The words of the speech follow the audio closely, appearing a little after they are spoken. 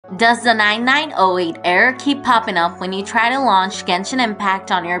Does the 9908 error keep popping up when you try to launch Genshin Impact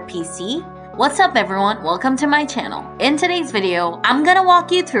on your PC? What's up everyone, welcome to my channel. In today's video, I'm gonna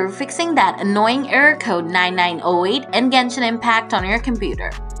walk you through fixing that annoying error code 9908 in Genshin Impact on your computer.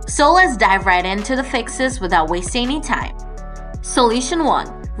 So let's dive right into the fixes without wasting any time. Solution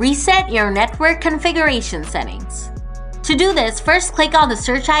 1. Reset your network configuration settings. To do this, first click on the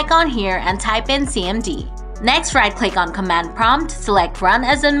search icon here and type in CMD. Next, right-click on Command Prompt, select Run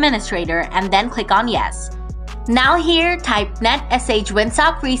as Administrator, and then click on Yes. Now here, type netsh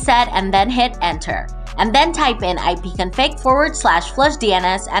winsock reset and then hit Enter. And then type in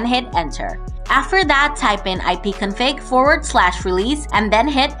ipconfig/flushdns and hit Enter. After that, type in ipconfig/release and then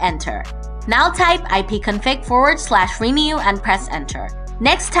hit Enter. Now type ipconfig/renew and press Enter.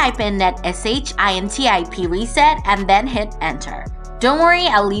 Next, type in netsh intip reset and then hit Enter. Don't worry,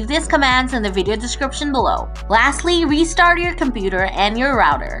 I'll leave these commands in the video description below. Lastly, restart your computer and your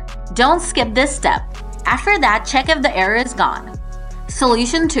router. Don't skip this step. After that, check if the error is gone.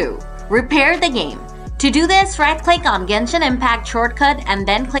 Solution 2. Repair the game. To do this, right-click on Genshin Impact shortcut and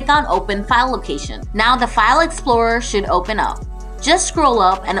then click on Open File Location. Now the File Explorer should open up. Just scroll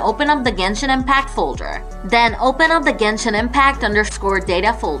up and open up the Genshin Impact folder. Then open up the Genshin Impact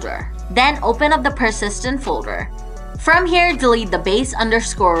 _data folder. Then open up the persistent folder. From here, delete the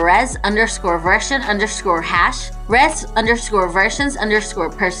base_res_version_hash,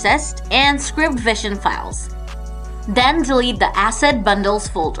 res_versions_persist, and script vision files. Then delete the asset bundles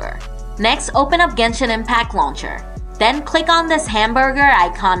folder. Next, open up Genshin Impact Launcher. Then click on this hamburger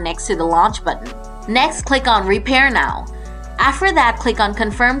icon next to the launch button. Next, click on Repair Now. After that, click on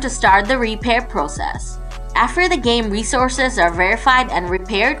Confirm to start the repair process. After the game resources are verified and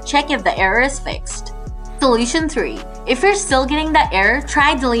repaired, check if the error is fixed. Solution 3. If you're still getting the error,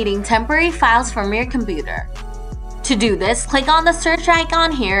 try deleting temporary files from your computer. To do this, click on the search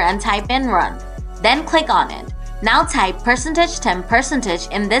icon here and type in Run. Then click on it. Now type %temp%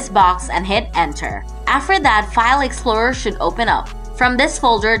 in this box and hit Enter. After that, File Explorer should open up. From this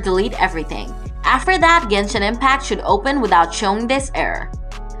folder, delete everything. After that, Genshin Impact should open without showing this error.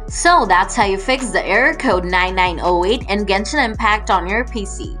 So that's how you fix the error code 9908 in Genshin Impact on your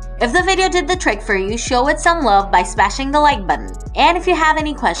PC. If the video did the trick for you, show it some love by smashing the like button. And if you have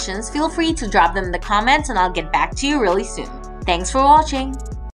any questions, feel free to drop them in the comments and I'll get back to you really soon. Thanks for watching.